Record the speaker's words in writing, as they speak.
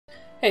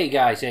Hey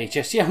guys,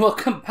 HS here, and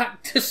welcome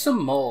back to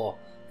some more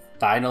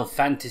Final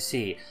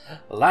Fantasy.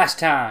 Last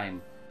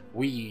time,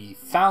 we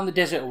found the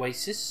desert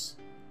oasis,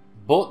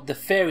 bought the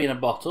fairy in a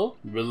bottle,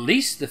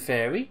 released the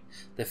fairy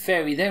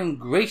then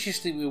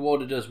graciously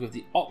rewarded us with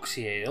the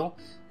Oxy Ale,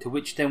 to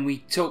which then we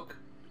took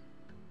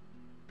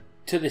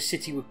to the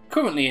city we're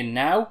currently in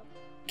now,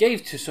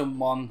 gave to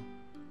someone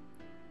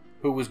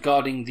who was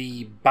guarding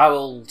the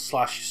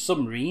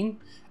barrel/submarine,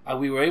 and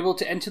we were able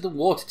to enter the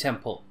water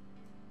temple.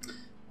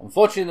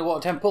 Unfortunately, in the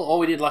water temple, all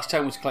we did last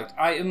time was collect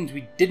items.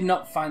 We did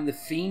not find the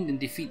fiend and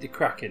defeat the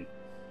Kraken.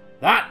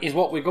 That is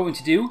what we're going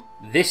to do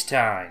this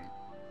time.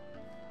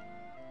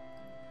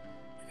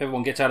 If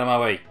everyone gets out of my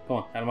way. Come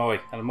on, out of my way,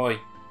 out of my way.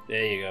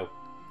 There you go.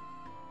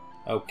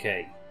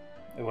 Okay.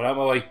 Everyone out of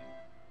my way.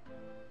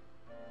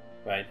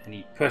 Right, I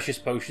need precious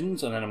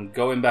potions and then I'm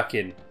going back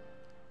in.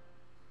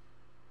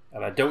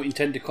 And I don't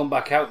intend to come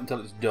back out until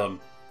it's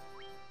done.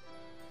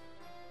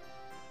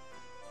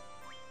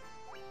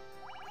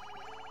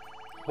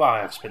 Wow,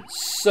 I've spent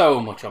so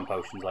much on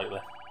potions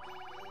lately.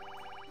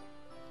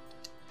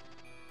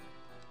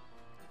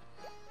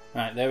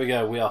 Right, there we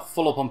go. We are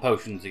full up on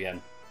potions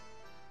again.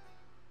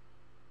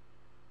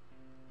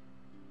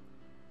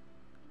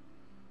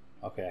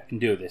 Okay, I can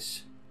do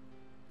this.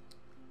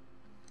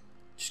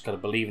 Just gotta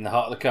believe in the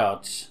heart of the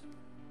cards.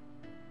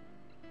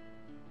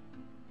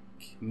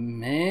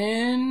 Come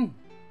in.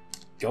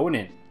 Going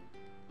in.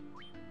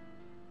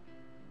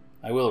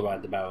 I will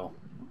ride the barrel.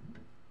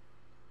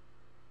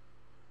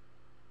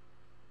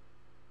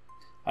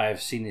 I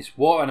have seen this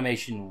water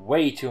animation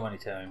way too many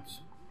times.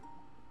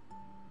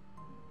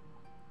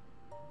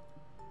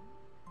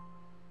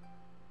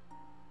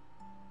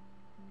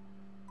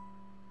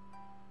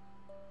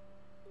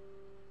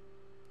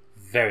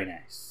 Very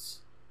nice.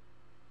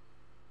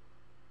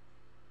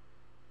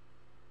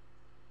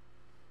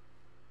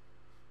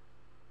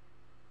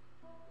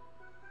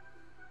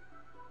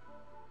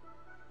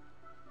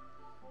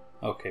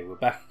 Okay, we're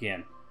back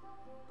again.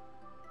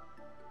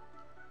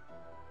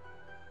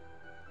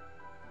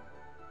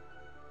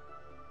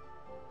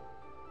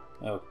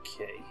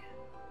 Okay.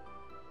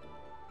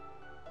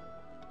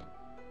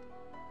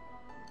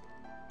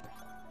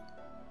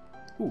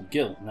 Ooh,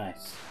 Gil,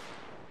 nice.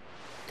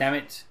 Damn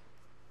it.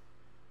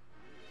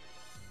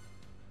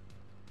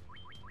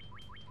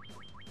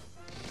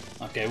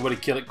 Okay, everybody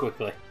kill it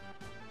quickly.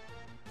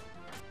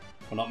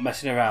 We're not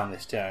messing around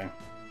this time.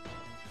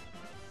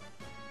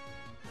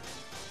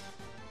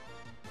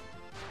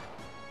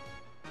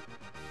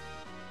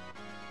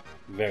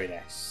 Very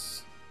nice.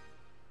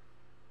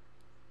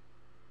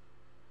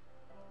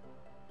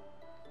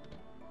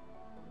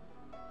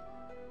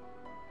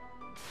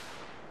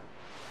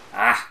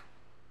 Ah!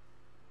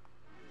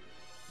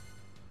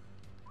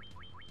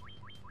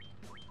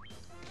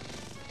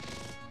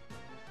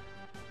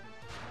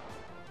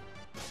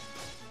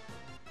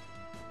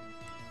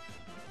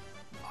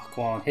 Oh,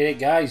 come on, hit it,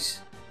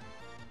 guys.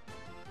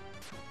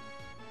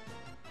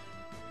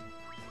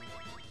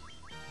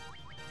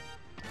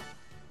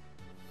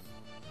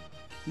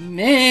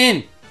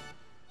 Man!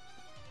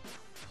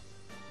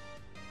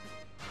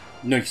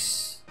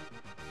 Nice.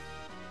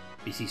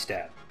 BC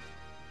stab.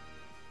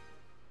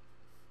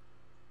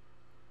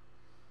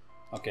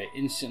 Okay,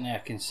 instantly I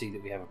can see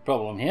that we have a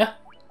problem here.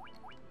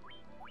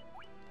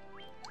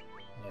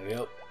 There we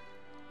go.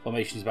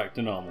 Formation's back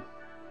to normal.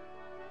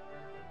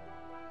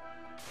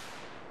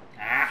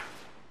 Ah!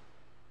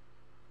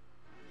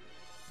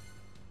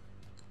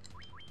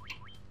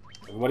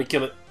 Everybody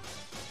kill it.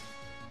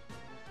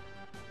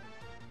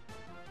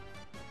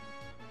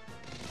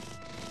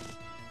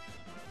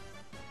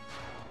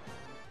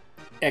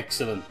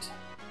 Excellent.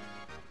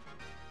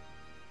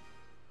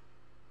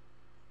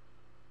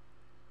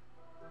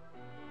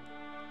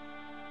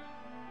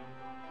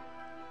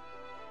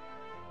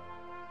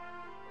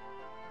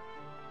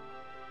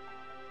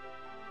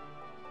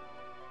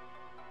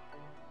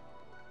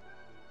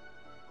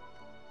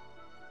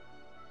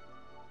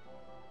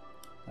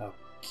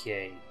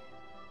 Okay.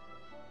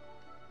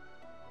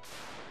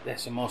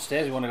 There's some more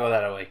stairs. We want to go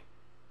that way.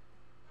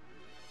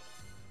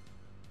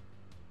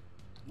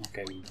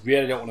 Okay, we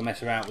really don't want to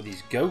mess around with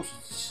these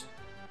ghosts,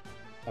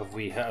 as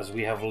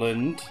we have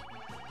learned.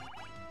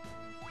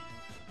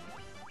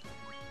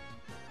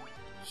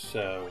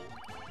 So,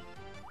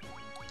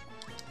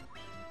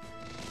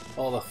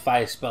 all the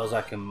fire spells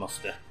I can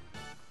muster.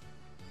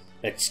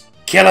 Let's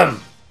kill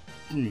them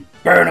and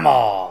burn them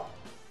all.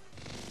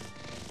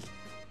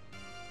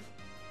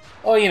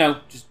 Or, you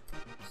know, just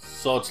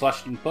sword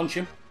slash and punch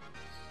him.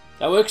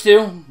 That works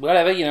too.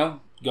 Whatever, you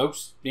know.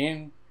 Ghosts.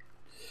 Yeah.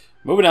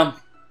 Moving on.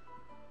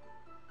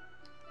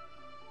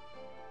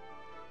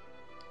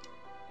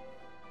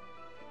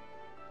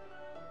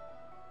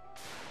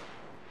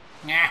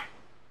 Nah.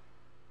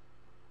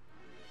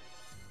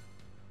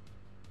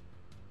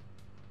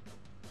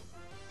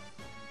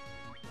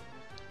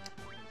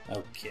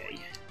 Okay.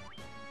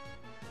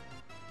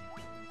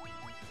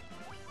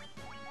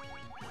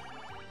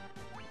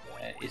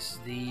 Where is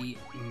the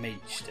mage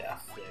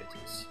staff? There it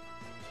is.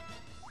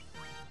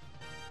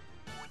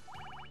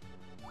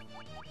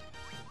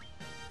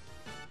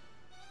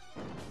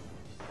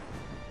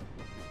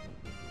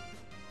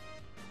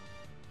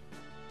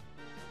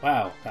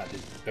 Wow, that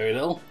did very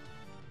little.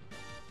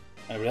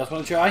 Anybody else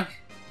want to try?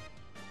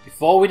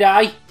 Before we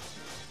die?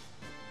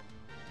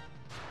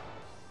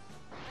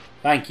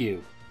 Thank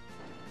you.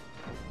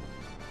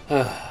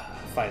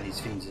 Fighting these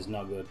fiends is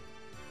not good.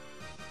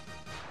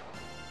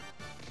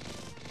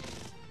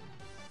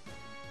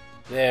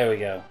 There we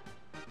go.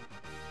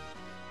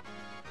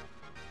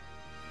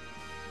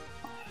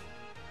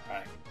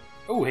 Right.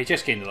 Oh,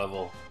 HS gained a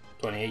level.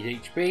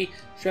 28 HP.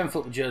 Strength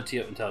up, agility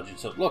up,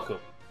 intelligence up, luck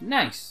up.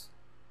 Nice.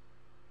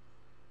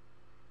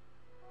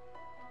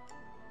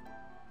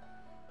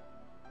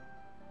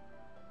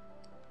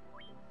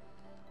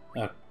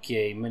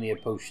 Okay, many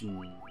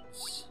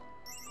potions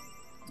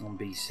on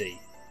BC.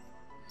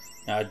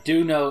 Now I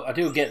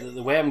do get that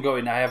the way I'm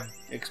going, I have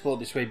explored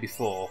this way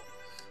before,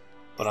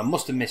 but I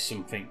must have missed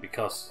something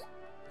because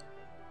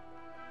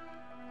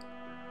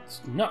there's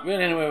not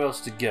really anywhere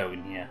else to go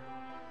in here.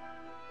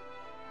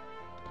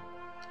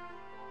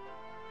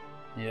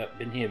 Yep,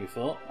 been here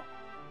before.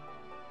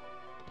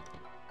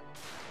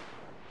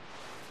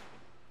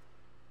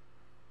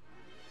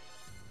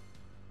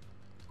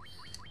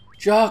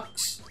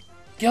 Jocks!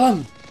 Kill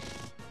him!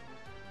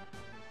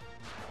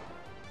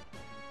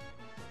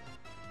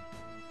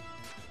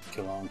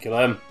 Come on, kill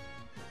him!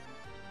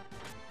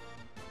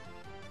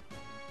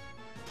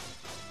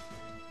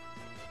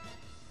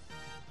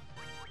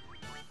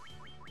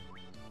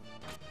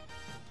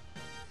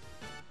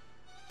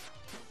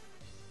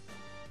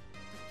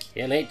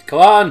 Kill it, come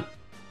on!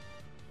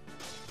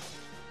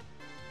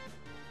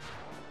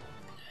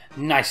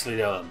 Nicely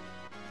done.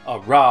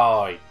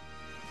 Alright.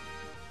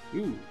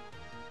 Ooh.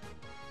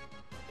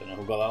 Don't know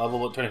who got that level,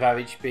 but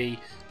 25 HP,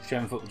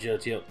 strength up,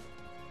 agility up,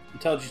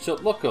 intelligence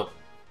up, luck up.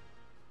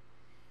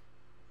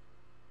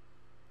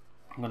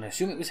 I'm going to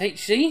assume it was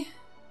HC?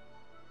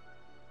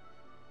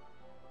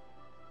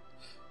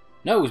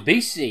 No, it was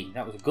BC.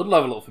 That was a good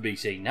level up for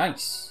BC.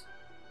 Nice.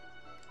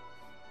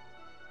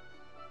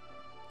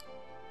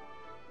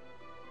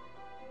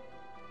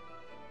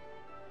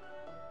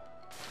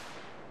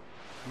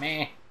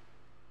 Meh.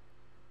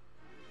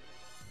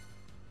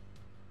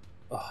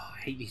 Oh, I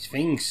hate these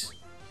things.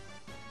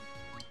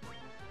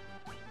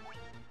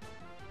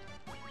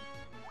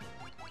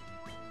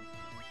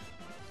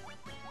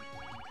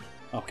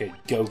 Okay,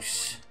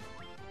 ghosts.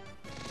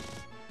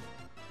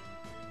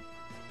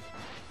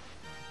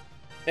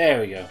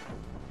 There we go.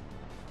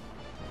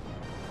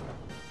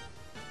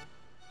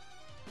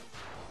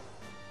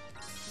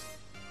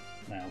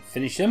 Now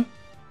finish them.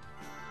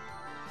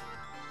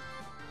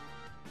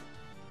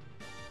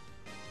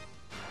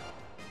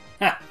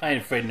 Ha! I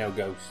ain't afraid of no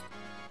ghost.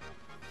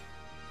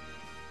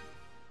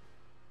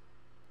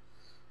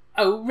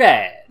 Oh,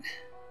 red.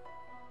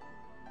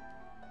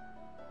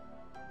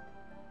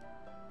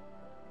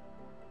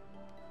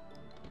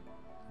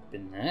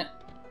 Been there.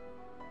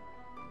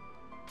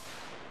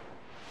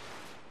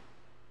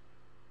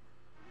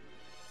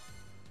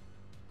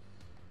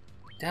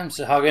 Damn,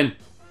 Sir Hagen.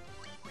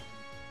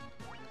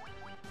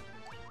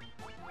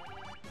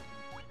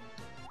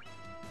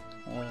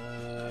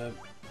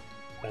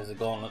 Where's the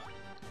gauntlet?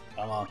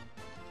 Come on.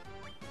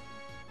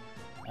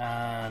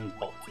 And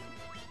bolt.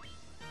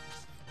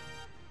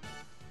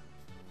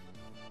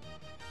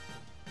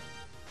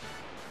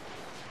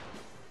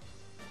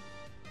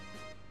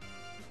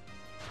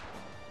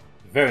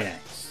 Very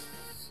nice.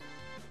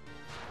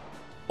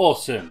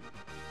 Awesome.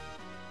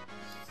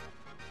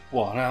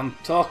 What I'm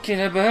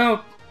talking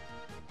about.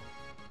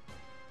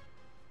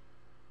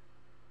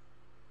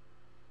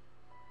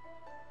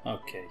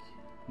 Okay.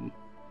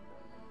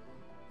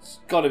 It's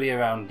got to be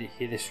around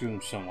here, this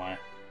room somewhere.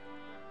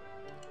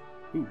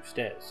 Ooh,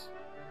 stairs.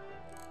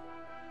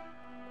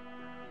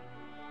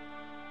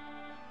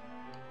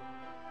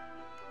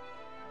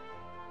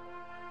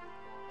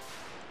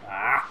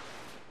 Ah!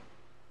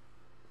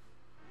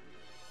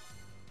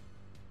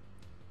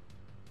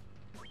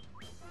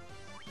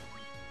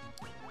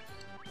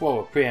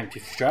 Whoa, a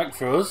preemptive strike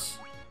for us.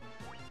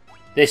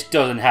 This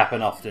doesn't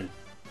happen often.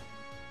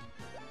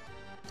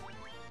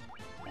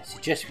 I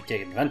suggest we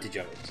take advantage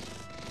of it.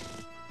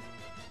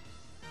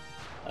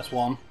 That's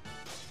one.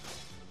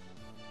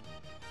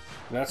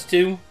 That's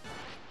two.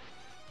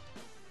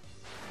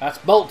 That's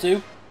bolt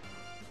two.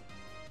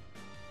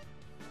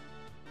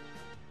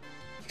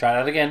 Let's try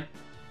that again.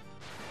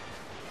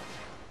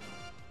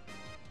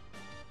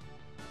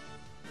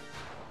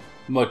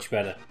 Much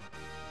better.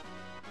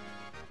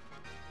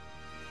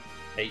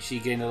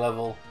 HC gain a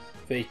level.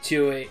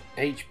 32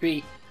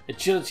 HP.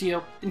 Agility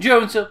up.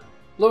 Endurance up.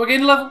 Lower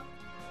gain a level.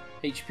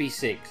 HP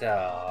 6.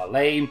 Ah,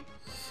 lame.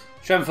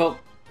 Strength up.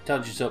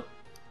 Intelligence up.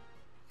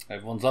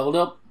 Everyone's leveled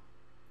up.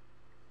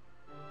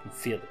 You can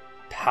feel the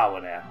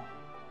power now.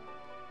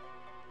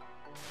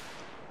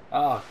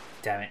 Oh,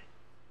 damn it.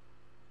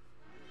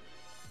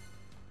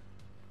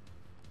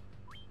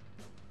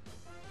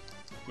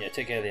 Yeah,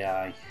 take care of the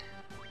eye.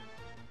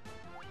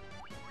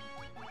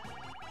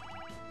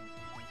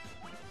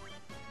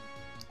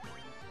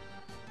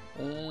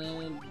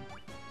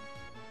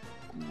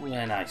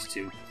 Yeah, nice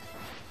too.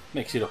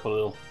 Mix it up a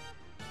little.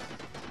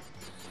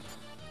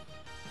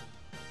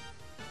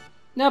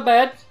 Not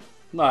bad.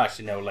 No,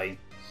 actually, no, lame.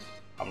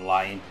 I'm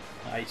lying.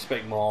 I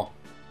expect more.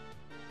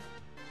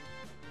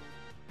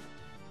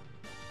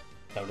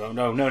 No, no,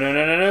 no, no, no,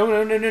 no,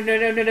 no, no, no, no,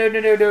 no, no, no, no,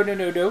 no, no, no,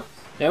 no, no.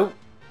 No.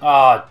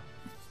 Ah.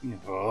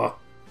 Oh.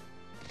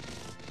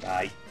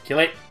 Right. Kill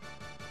it.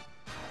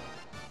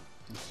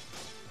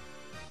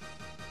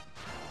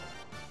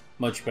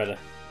 Much better.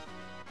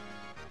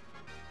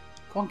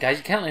 Come on, guys.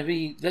 You can't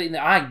be letting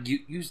the eye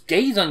use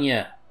gaze on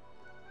you.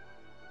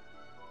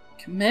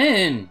 Come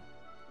in.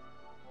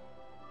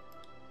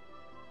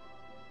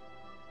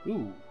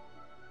 Ooh.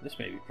 This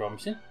may be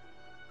promising.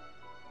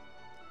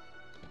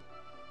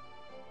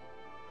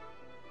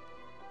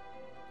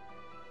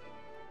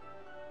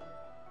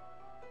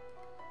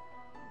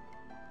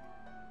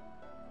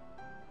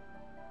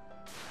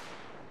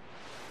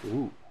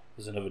 Ooh.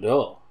 There's another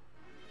door.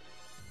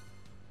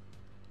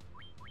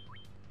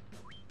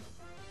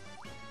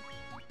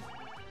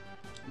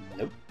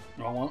 Nope.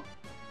 Wrong one.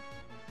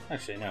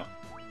 Actually, no.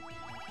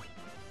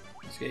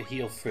 Let's get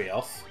heal 3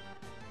 off.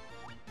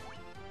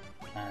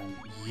 And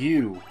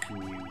you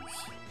can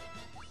use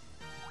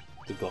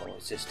the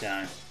gauntlets this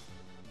time.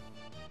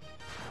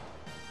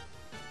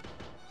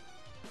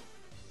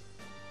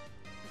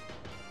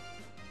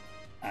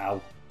 Ow.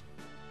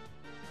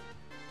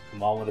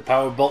 Come on with the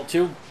power bolt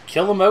 2.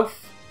 Kill them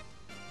both.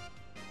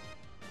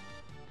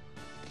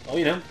 Oh,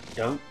 you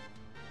don't.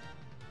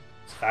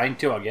 It's fine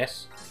too, I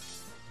guess.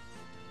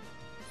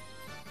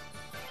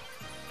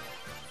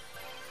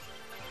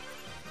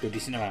 Do a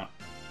decent amount.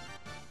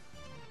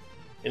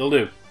 It'll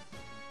do.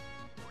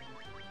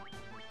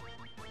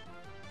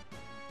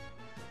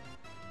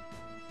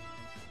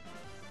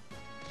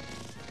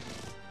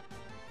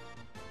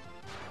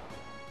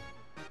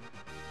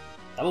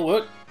 That'll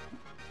work.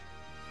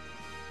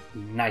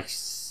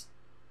 Nice.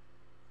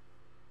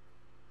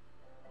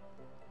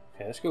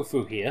 Okay, let's go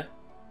through here.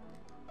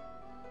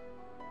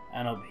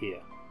 And up here.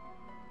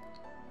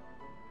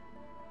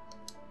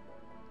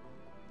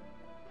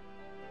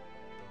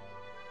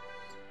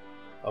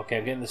 Okay,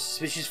 I'm getting the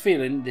suspicious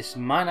feeling this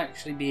might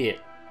actually be it.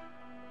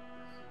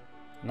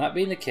 And that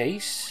being the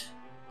case,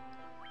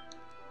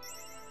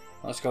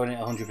 let's go in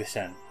at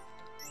 100%.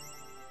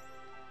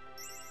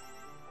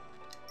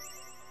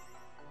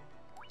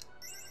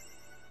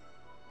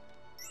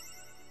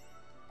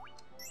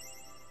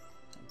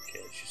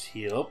 Okay, let's just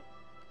heal up.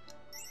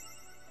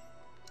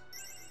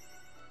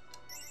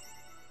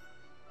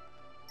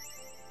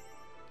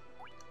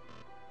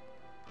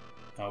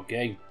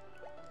 Okay.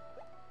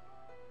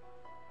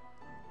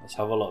 Let's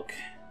have a look.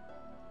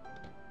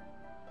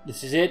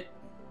 This is it.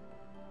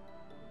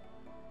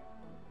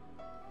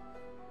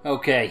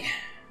 Okay.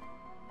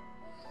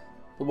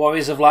 The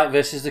Warriors of Light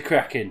versus the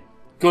Kraken.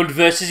 Good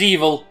versus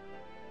evil.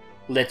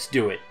 Let's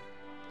do it.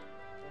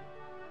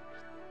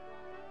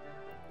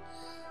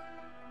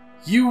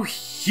 You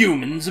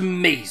humans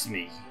amaze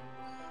me.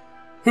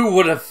 Who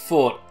would have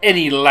thought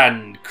any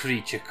land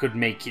creature could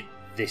make it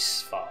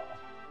this far?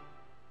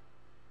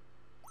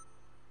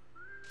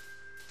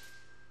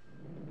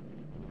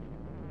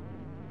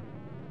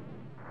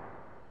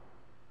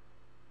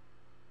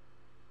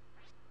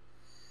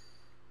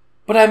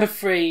 But I'm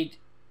afraid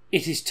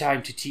it is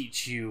time to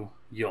teach you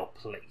your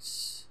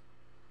place.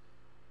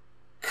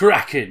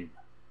 Kraken,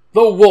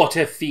 the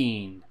water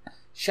fiend,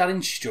 shall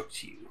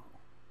instruct you.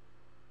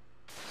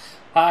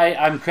 Hi,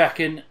 I'm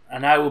Kraken,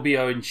 and I will be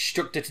your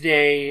instructor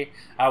today.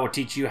 I will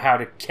teach you how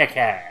to kick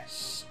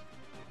ass.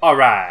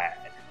 Alright.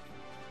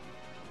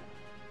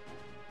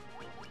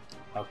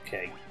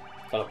 Okay,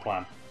 got a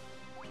plan.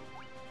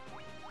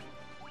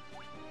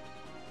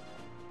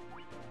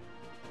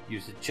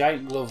 Use the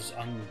giant gloves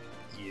on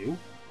you.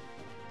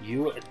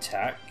 You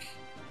attack.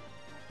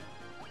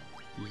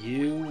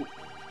 You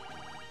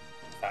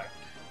attack.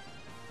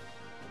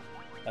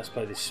 Let's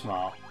play this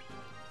smart.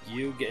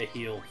 You get a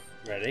heal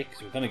ready,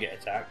 because we're going to get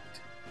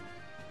attacked.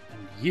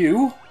 And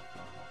you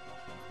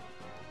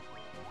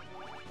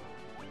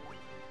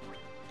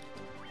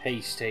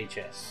haste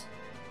HS.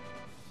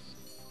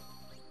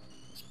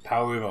 Let's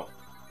power him up.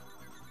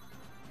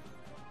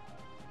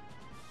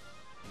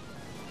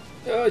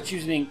 Oh,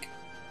 choose an ink.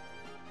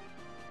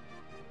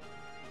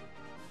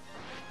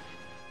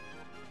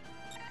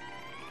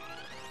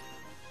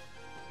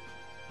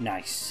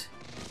 Nice.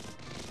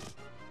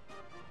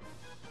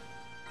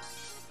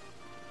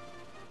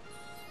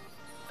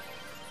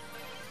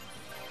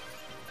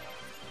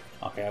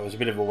 Okay, that was a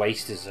bit of a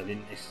waste as I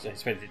didn't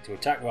expect it to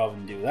attack rather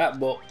than do that,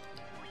 but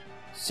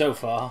so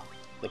far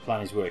the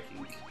plan is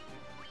working.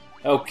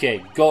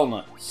 Okay,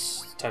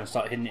 gauntlets. Time to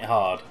start hitting it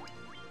hard.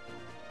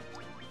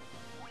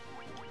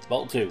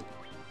 Bolt 2.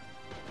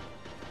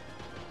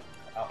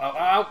 Ow, ow,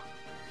 ow!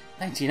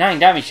 99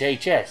 damage to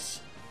HS.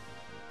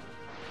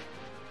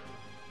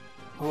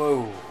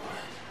 Whoa.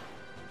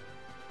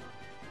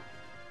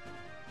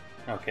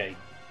 Okay.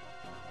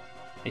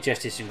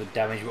 HS did some good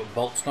damage, but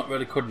Bolt's not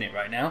really cutting it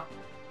right now.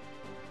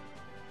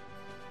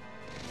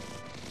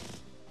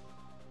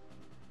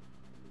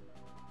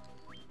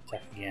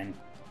 Attack again.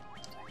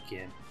 Attack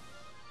again.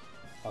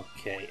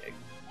 Okay,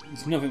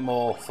 there's nothing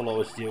more for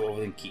Laura to do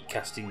other than keep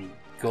casting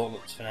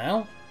gauntlets for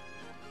now.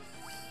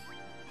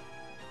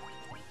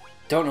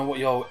 Don't know what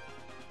your...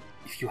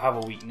 if you have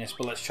a weakness,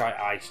 but let's try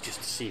ice just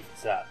to see if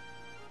it's that.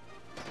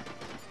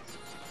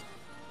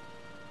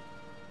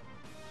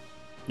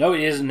 No,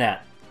 it isn't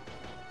that.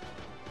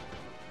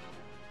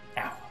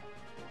 Ow.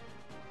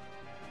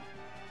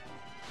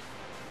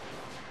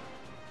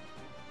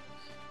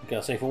 Okay,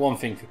 I'll say for one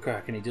thing for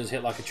Kraken, he does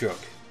hit like a truck.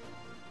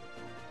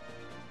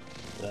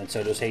 But then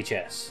so does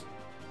HS.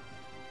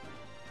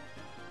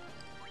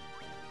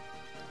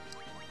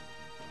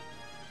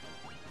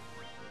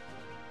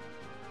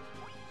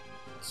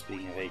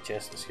 Speaking of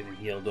HS, let's get him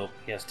healed up.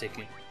 He has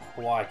taken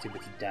quite a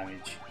bit of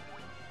damage.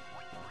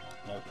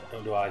 No,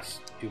 don't do ice,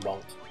 do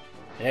bolt.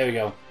 There we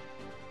go.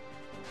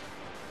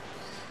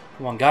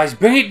 Come on, guys,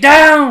 bring it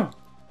down!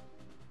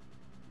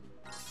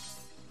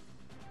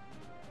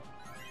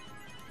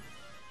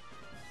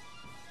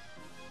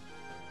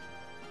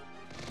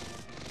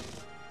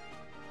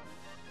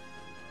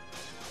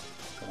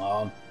 Come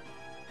on.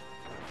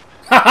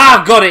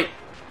 Haha, got it!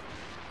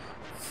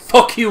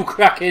 Fuck you,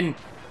 Kraken!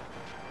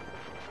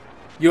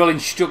 You'll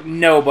instruct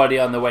nobody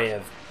on the way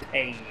of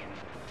pain.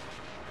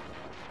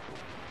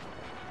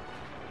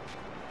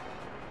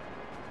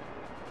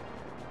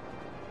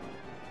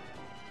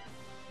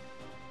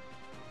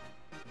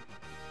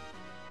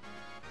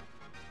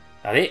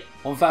 That it?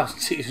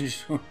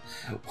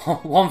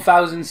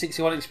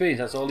 1,061 experience,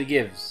 that's all he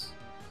gives.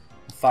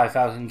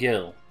 5,000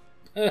 gil.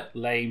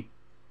 Lame.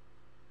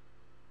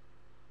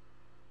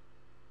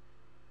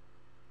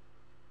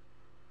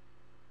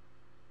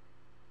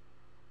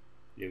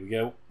 Here we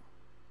go.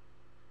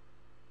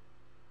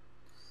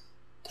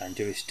 Time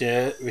to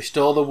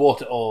restore the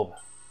water orb.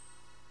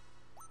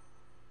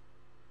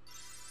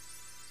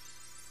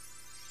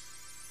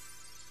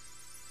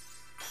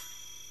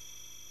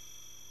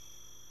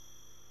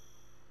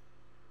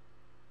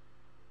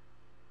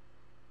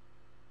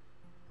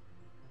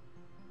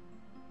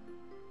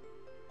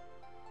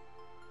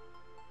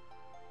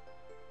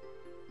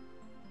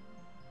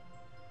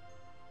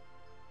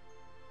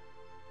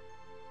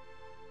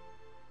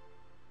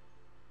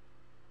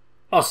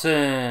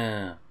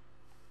 Awesome!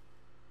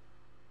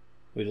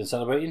 We done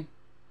celebrating?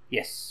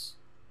 Yes.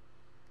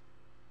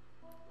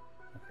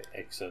 Okay,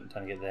 excellent.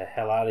 Time to get the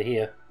hell out of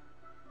here.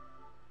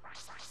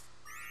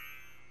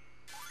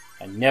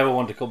 I never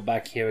want to come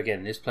back here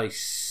again. This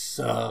place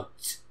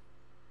sucked.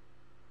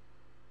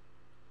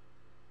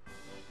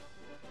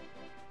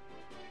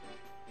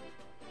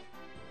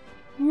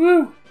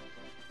 Woo!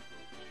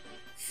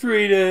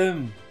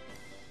 Freedom!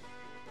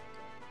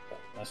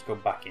 Let's go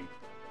back in.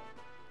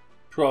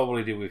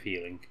 Probably do with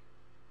healing.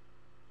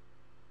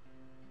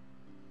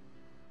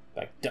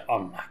 Back to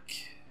unlock.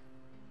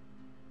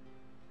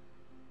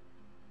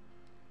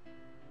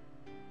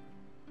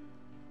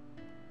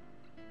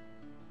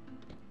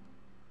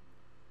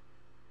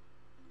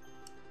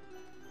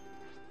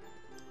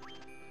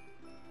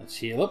 Let's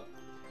heal up.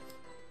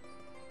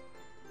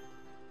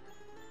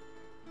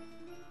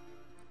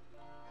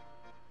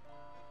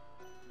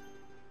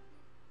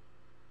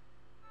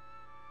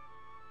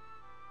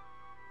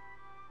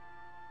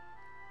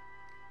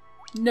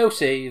 No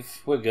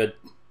save. We're good.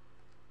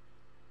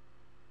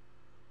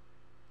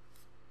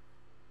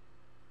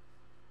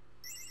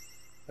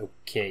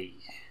 Okay.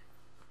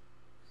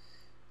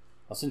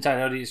 Well, since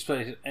I already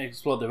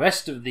explored the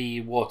rest of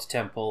the water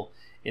temple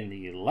in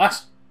the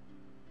last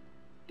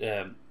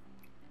time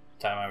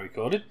I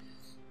recorded,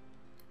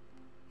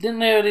 didn't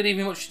really leave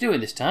me much to do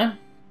in this time.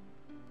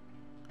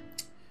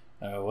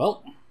 Oh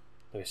well,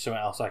 there's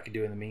something else I could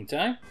do in the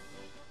meantime.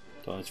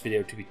 Don't want this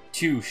video to be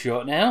too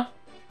short now.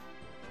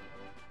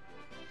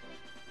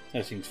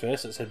 First things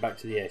first, let's head back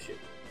to the airship.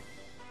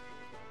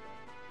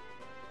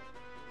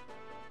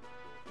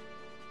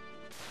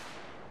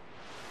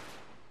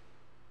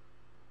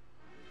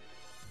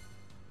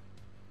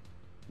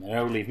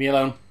 No, leave me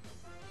alone.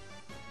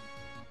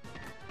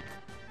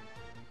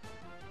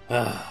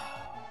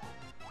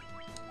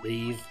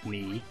 Leave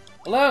me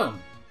alone.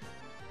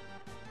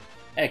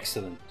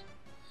 Excellent.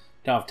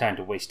 Don't have time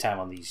to waste time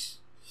on these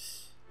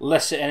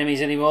lesser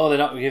enemies anymore. They're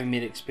not giving me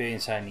the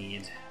experience I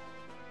need.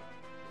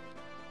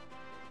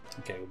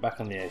 Okay, we're back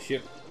on the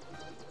airship.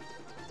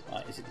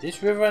 Right, is it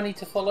this river I need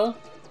to follow?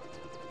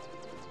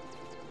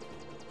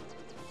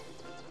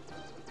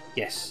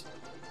 Yes.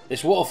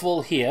 This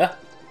waterfall here.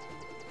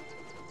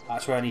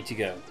 That's where I need to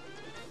go.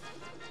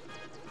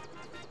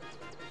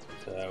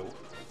 So,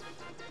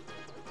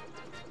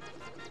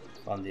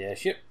 on the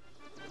airship.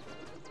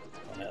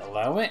 And it'll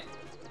allow it.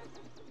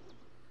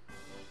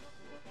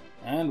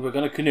 And we're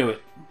going to canoe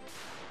it.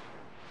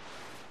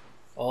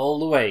 All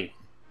the way.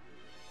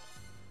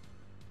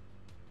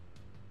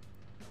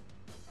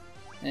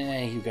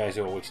 You guys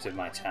are a waste of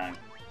my time.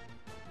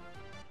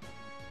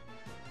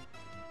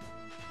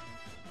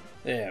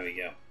 There we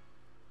go.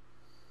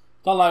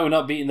 Don't lie, we're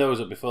not beating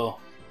those up before.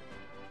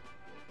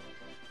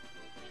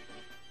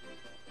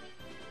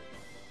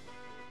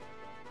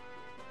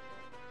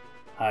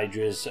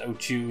 Hydras,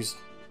 Ochus,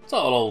 it's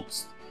all old.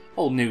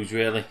 Old news,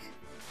 really.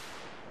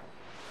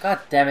 God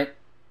damn it.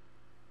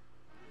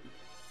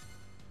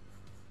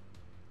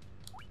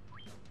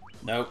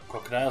 No,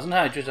 crocodiles and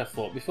hydras I've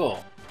fought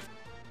before.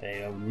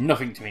 They owe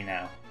nothing to me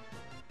now.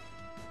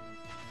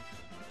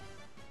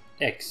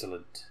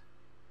 Excellent.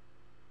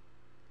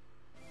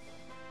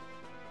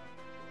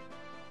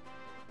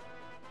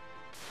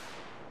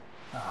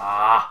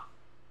 Ah!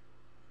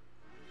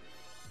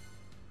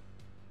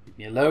 Leave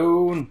me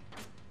alone.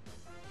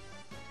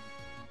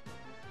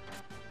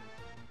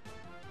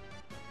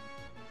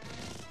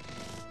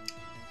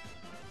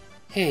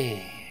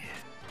 Hey.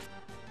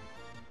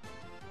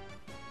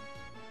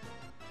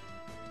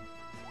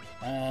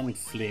 And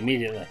flee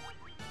immediately.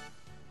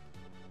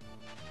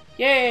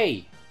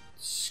 Yay!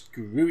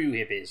 Screw you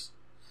hippies.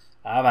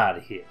 I'm out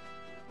of here.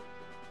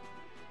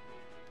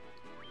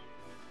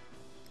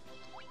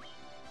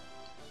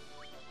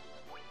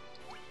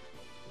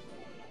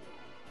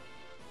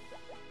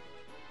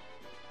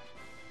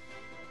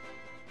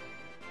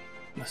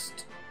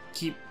 Must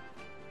keep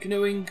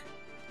canoeing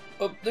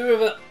up the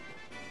river.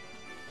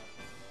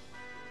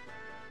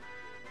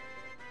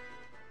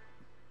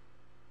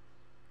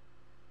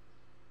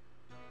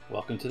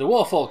 Welcome to the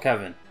Waterfall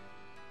Cavern.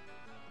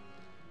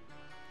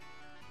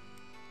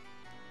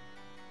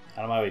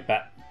 On my way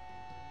back.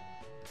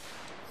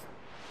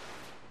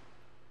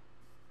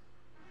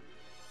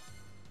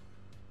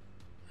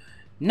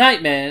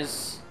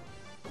 Nightmares.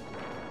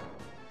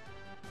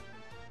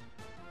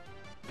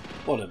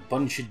 What a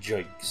bunch of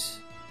jokes.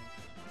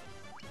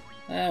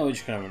 We're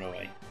just gonna run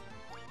away.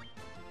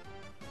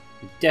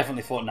 We've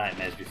definitely fought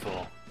nightmares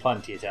before.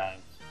 Plenty of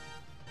times.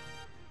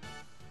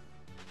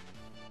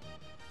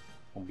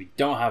 And we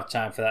don't have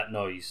time for that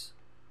noise.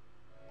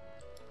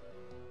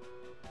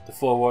 The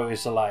 4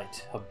 warriors of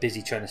light are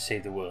busy trying to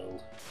save the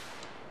world.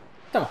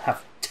 Don't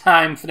have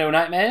time for no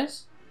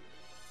nightmares.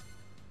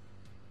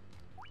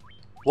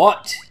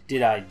 What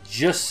did I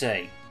just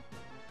say?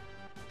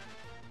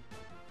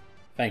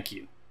 Thank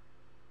you.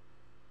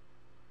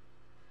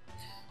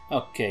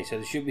 Okay, so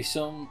there should be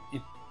some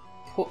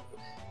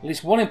at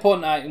least one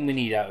important item we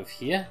need out of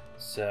here.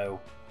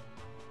 So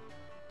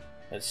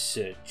let's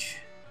search.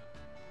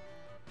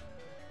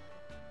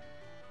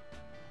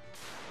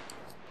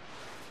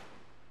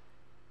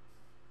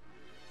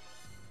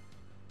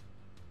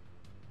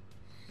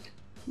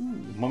 Ooh,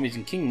 mummies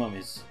and king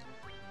mummies.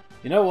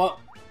 You know what?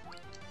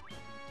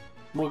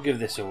 We'll give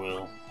this a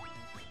whirl.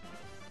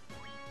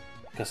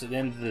 Because at the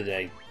end of the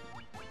day,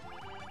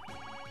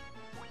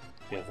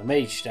 we have the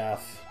mage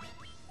staff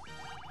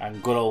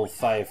and good old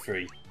fire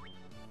free.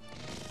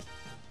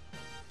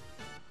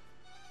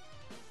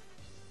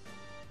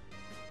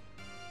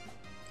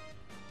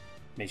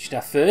 Mage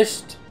staff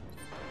first.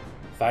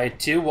 Fire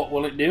 2, what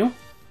will it do?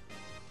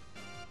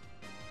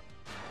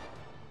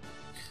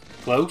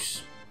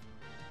 Close.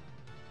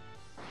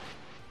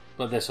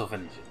 But this will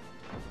finish it.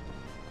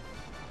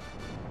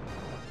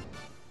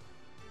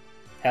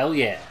 Hell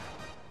yeah.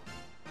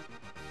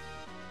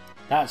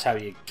 That's how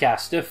you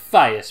cast a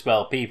fire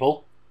spell,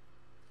 people.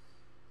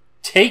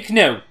 Take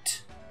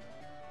note.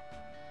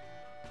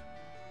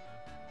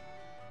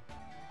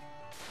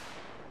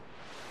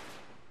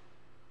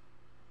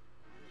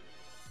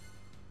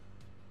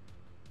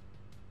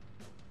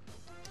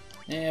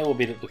 Yeah, we'll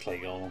beat up the clay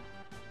golem.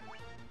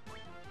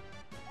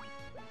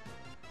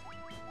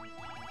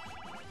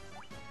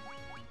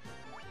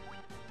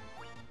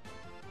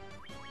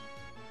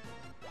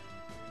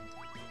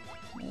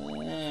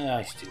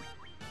 Nice dude.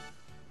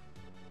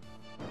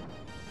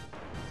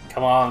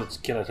 Come on, let's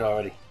kill it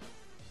already.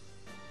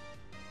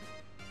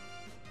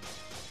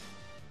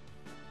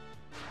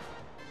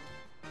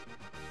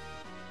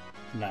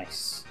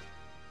 Nice.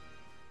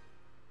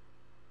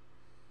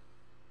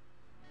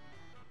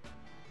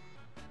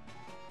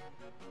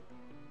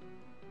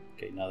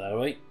 Okay, now that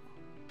away.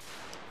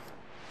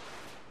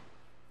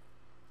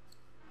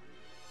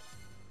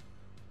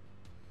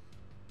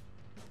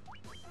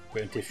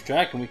 Preemptive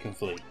strike and we can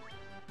flee.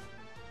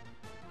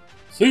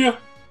 See ya!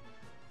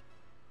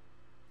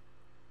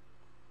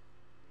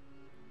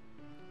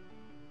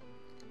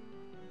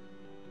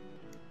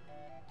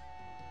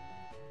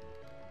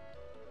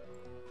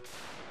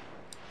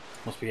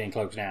 Must be getting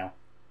close now.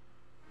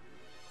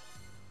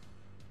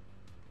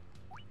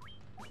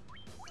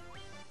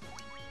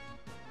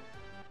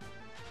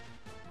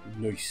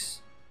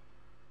 Nice.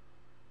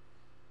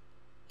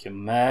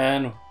 Come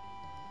on.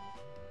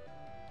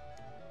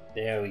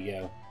 There we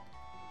go.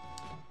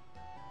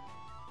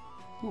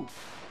 Ooh.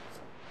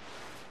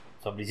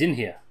 Somebody's in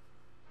here.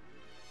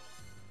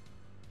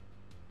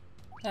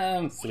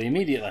 Flee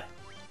immediately.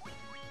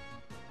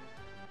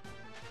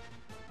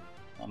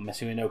 I'm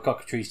messing with no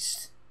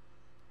cockatrice.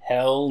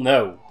 Hell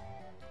no.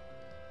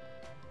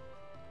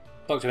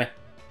 Talk to me.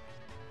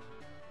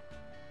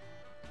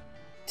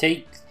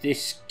 Take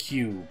this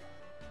cube.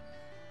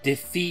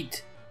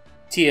 Defeat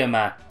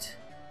Tiamat.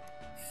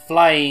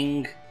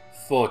 Flying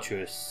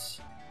Fortress.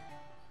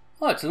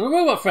 Oh, it's a little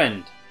robot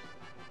friend.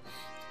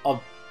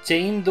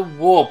 Obtain the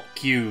warp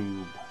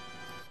cube.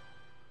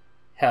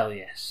 Hell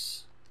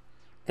yes.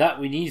 that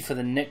we need for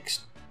the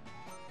next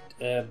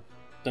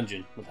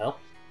dungeon. What the hell?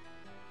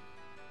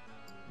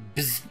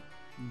 Bzz,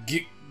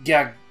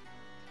 gag.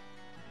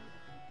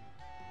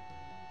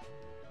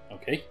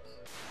 Okay.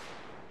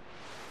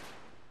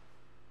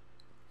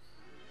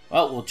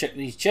 Well, we'll check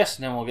these chests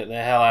and then we'll get the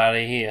hell out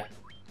of here.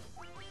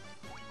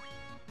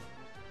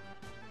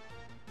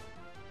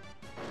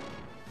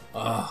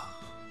 Ugh.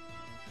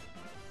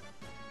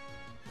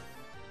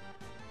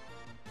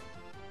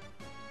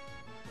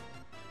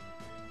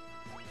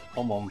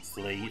 Come on,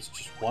 Flea. It's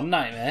just one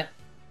nightmare.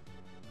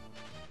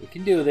 We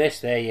can do this.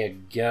 There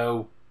you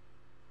go.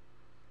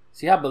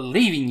 See, I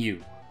believe in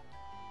you.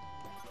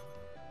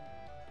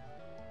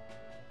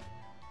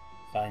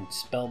 Find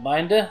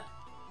Spellbinder.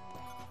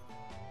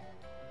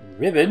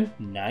 Ribbon.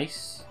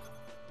 Nice.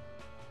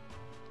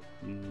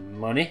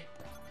 Money.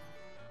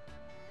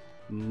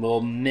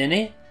 More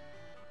money.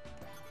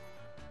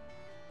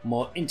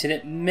 More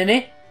internet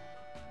money.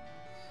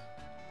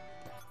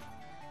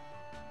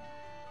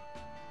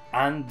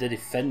 And the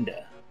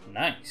Defender.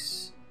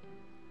 Nice.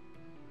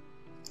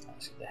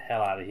 Let's get the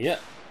hell out of here.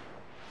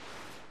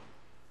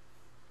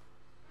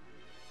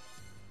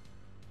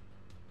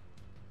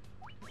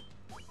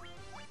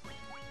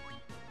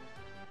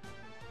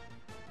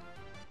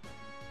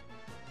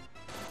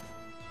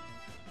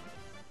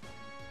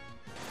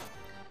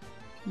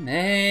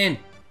 Man.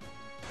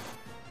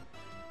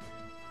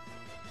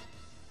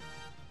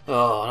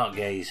 Oh, not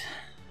gaze.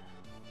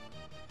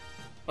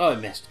 Oh, it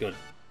missed. Good.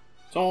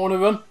 Someone want to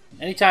run?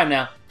 Anytime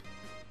now.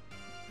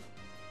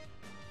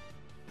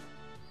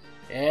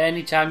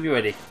 Anytime you're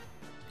ready.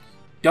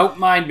 Don't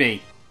mind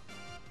me.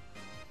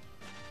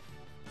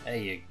 There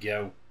you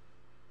go.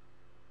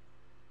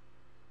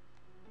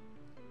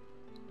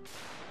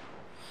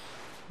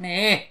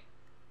 Meh.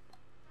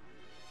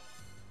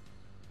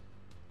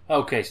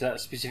 Okay, so that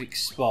specific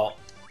spot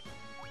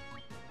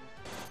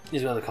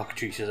is where the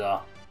cockatrices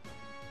are.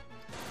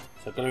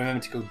 So I've got to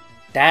remember to go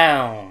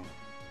down.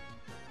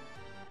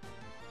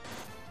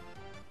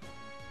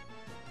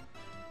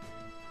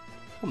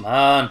 Come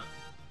on.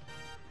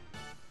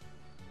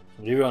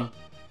 Somebody run.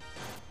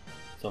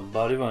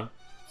 Somebody run.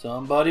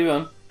 Somebody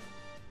run.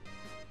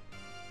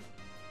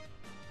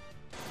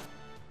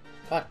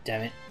 God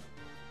damn it.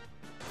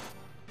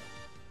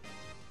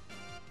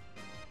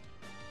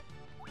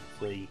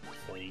 Flee,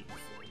 flee,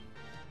 flee.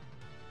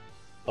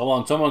 Come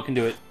on, someone can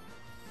do it.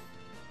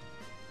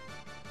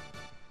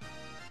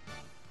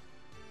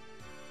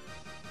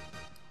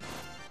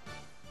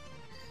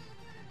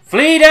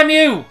 Flee, damn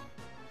you!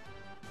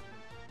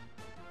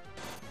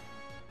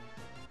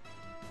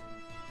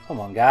 Come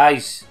on,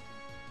 guys.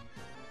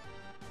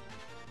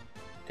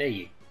 There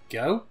you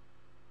go.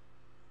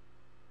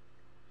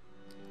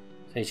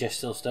 Is chest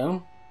still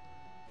stone?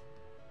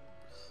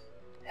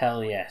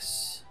 Hell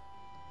yes.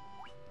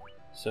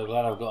 So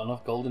glad I've got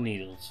enough golden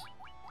needles.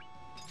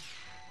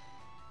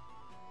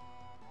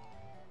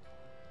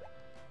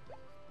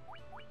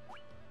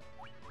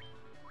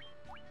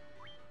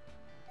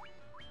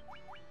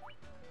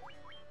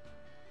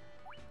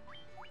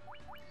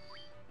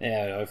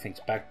 Yeah, everything's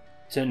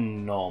back to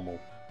normal.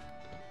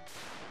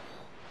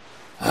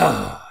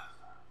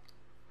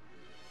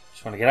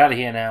 Just want to get out of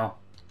here now.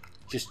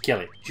 Just kill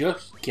it.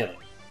 Just kill it.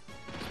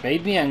 It's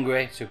made me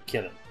angry, so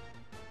kill it.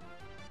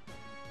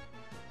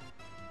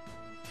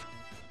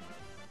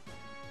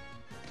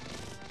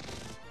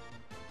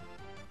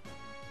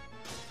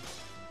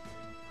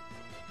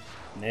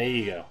 There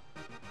you go.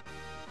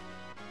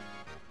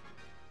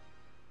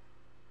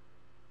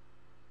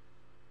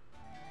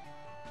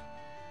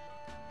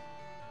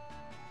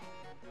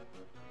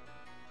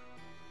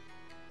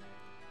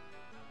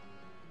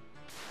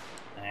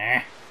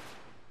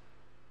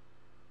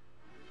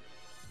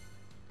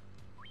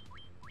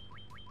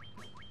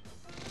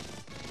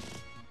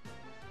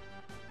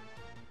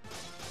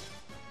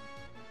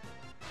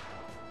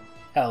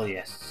 Hell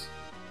yes.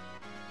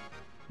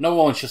 No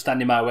one shall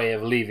stand in my way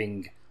of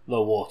leaving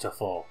the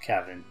waterfall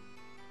cavern.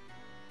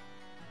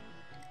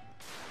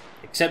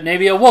 Except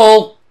maybe a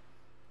wall.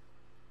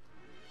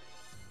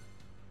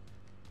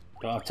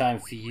 Don't have time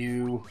for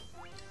you.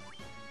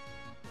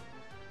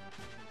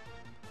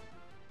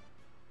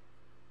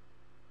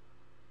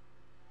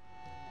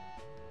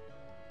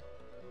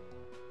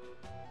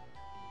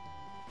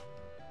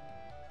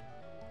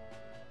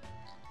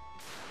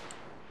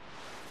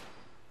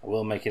 I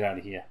will make it out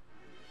of here.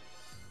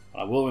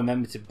 I will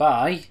remember to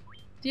buy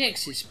the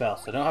exit spell,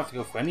 so I don't have to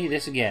go for any of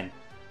this again.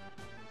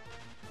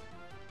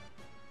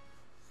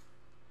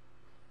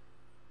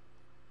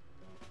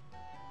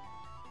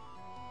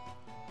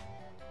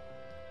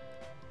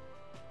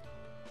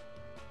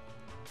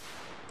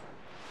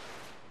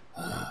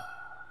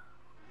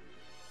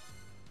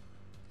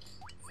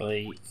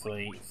 Flee,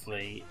 flee,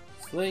 flee,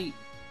 flee.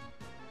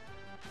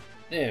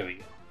 There we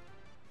go.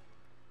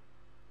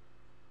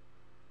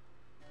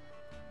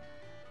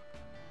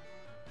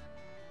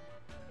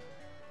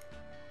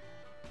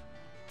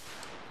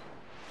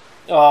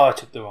 Oh, I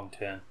took the wrong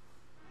turn.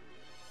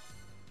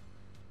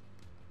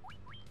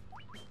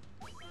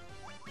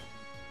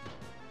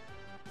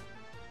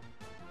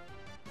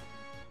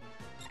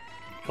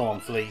 Come on,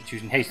 flee. It's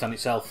using haste on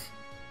itself.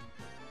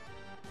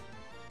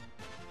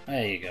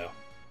 There you go.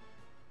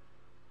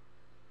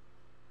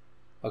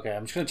 Okay,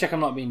 I'm just going to check I'm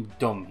not being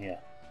dumb here.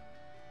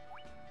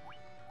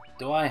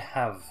 Do I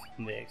have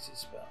the exit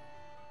spell?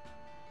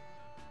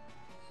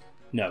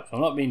 No, so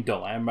I'm not being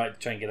dumb. I am right to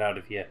try and get out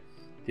of here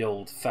the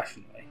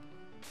old-fashioned way.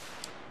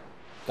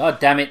 God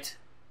damn it!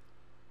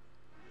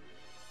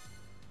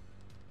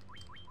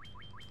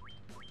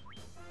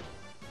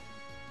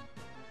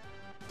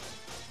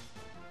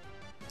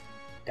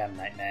 Damn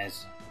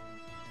nightmares.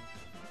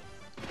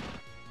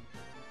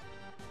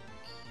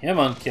 Come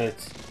on, kill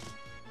it.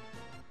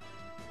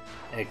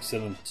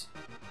 Excellent.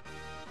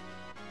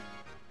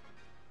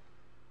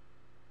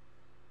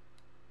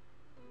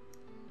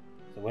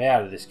 The way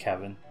out of this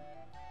cavern.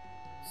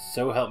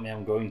 So help me,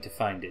 I'm going to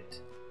find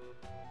it.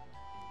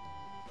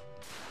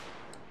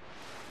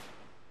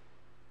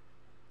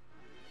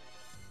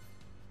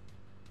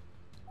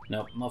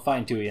 Nope, not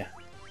fine to you.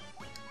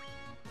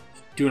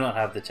 Do not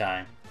have the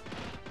time.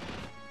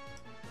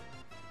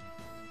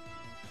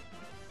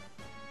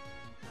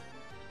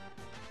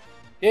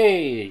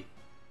 Hey!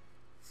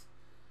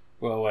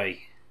 We're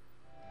away.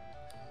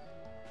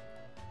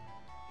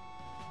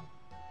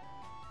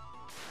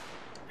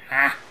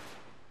 Ha!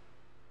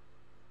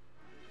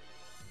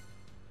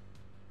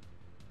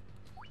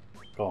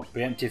 Go on,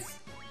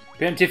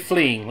 preemptive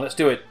fleeing. Let's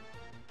do it.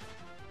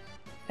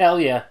 Hell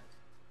yeah!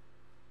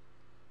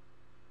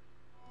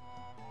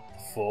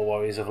 The 4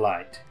 warriors of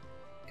light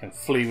can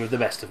flee with the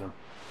best of them.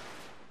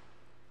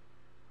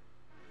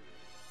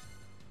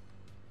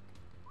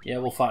 Yeah,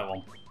 we'll fight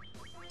one.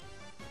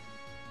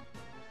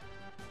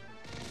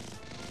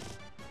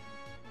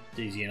 It's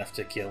easy enough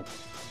to kill.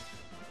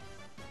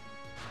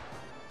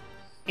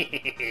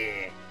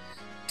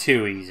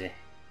 Too easy.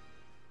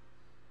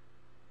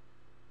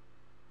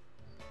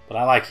 But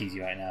I like easy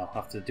right now.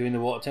 After doing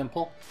the water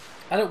temple,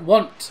 I don't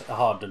want a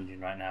hard dungeon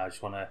right now. I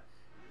just want to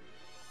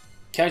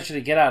casually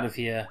get out of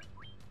here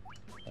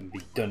and be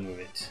done with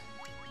it.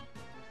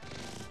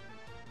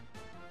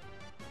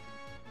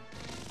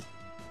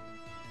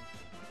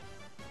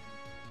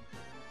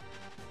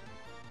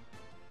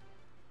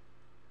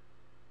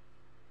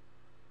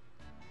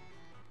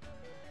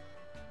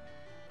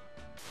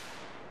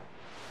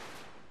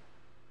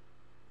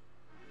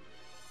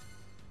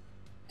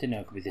 Didn't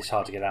know it could be this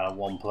hard to get out of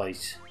one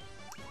place.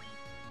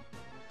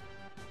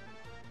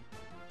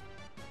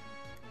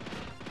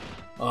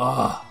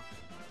 Oh.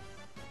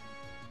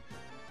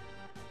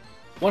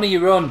 One of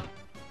you run.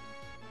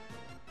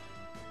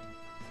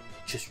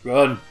 Just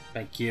run.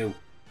 Thank you.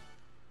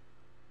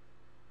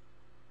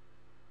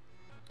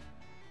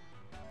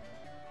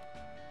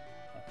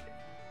 Okay.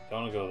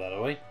 Don't want to go that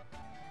way.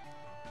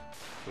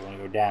 We want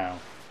to go down.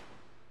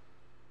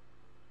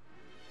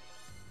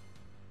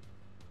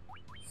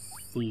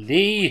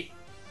 Flee!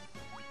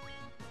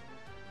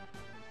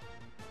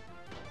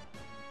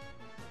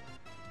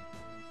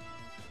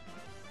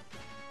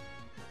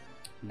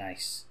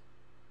 Nice.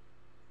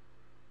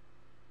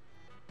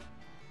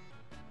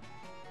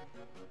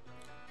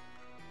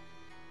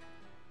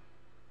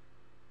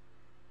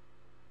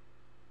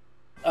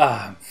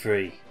 Ah, I'm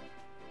free.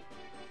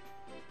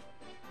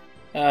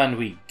 And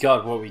we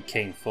got what we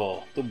came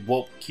for, the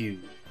warp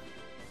cube.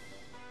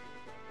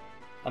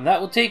 And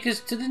that will take us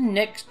to the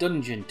next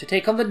dungeon, to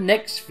take on the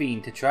next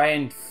fiend, to try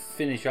and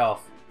finish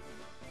off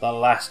the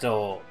last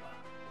orb.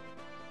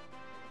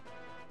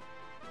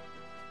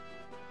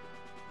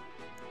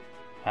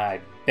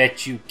 I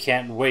bet you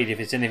can't wait if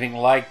it's anything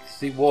like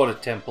the water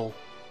temple.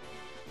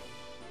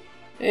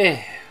 Good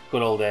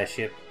old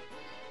airship.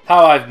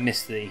 How I've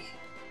missed thee.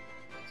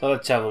 So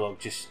let's have a look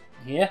just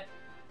here.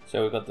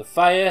 So we've got the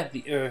fire,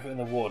 the earth and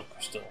the water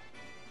crystal.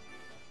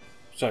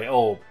 Sorry,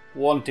 orb.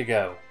 1 to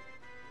go.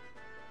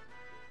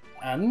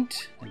 And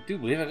I do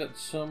believe I got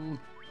some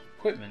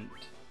equipment.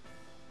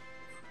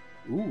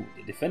 Ooh,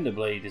 the Defender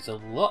Blade is a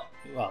lot,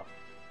 well,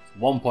 it's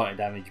 1 point of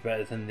damage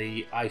better than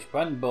the Ice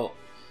Brand, but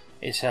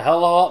it's a hell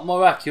of a lot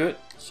more accurate,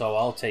 so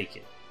I'll take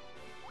it.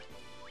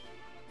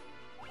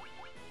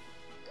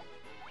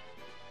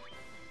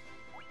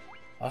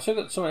 I also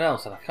got something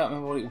else and I can't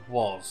remember what it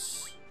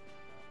was.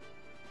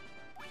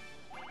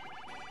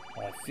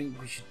 I think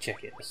we should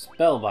check it. A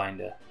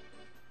Spellbinder.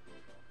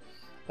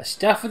 A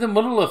Staff with a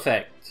Muddle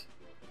effect.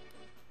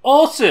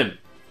 Awesome!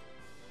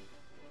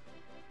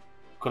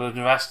 Could have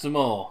asked some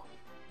more.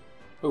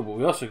 Oh, but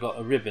we also got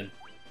a ribbon.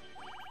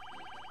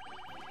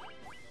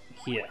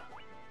 Here.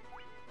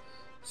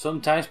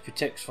 Sometimes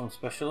protects from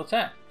special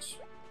attacks.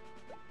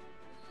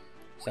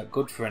 Is that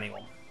good for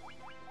anyone?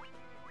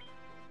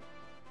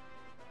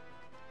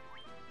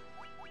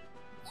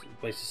 Let's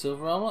replace the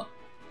silver armor.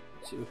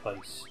 What's it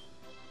replace?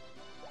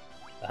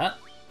 The hat?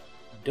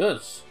 It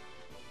does.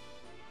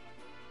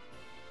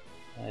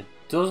 It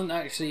doesn't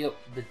actually up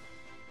the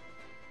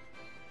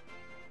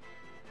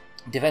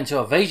defense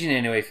or evasion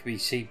anyway for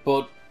BC,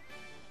 but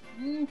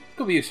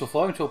could be useful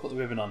for him, so I'll put the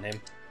ribbon on him.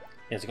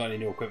 He hasn't got any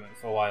new equipment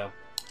for a while.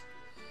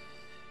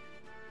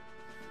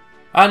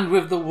 And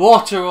with the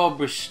water orb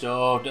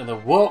restored and the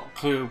warp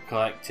cube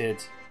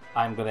collected,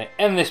 I'm going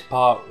to end this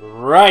part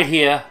right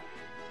here,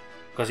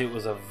 because it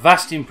was a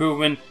vast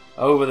improvement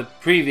over the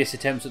previous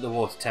attempts at the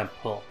water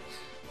temple.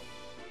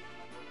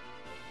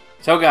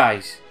 So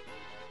guys,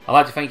 I'd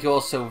like to thank you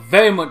all so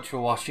very much for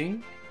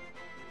watching.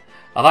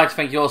 I'd like to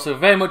thank you all so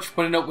very much for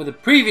putting up with the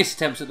previous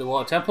attempts at the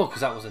water temple,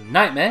 because that was a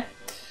nightmare.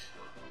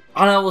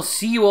 And I will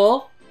see you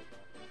all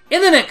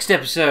in the next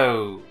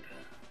episode.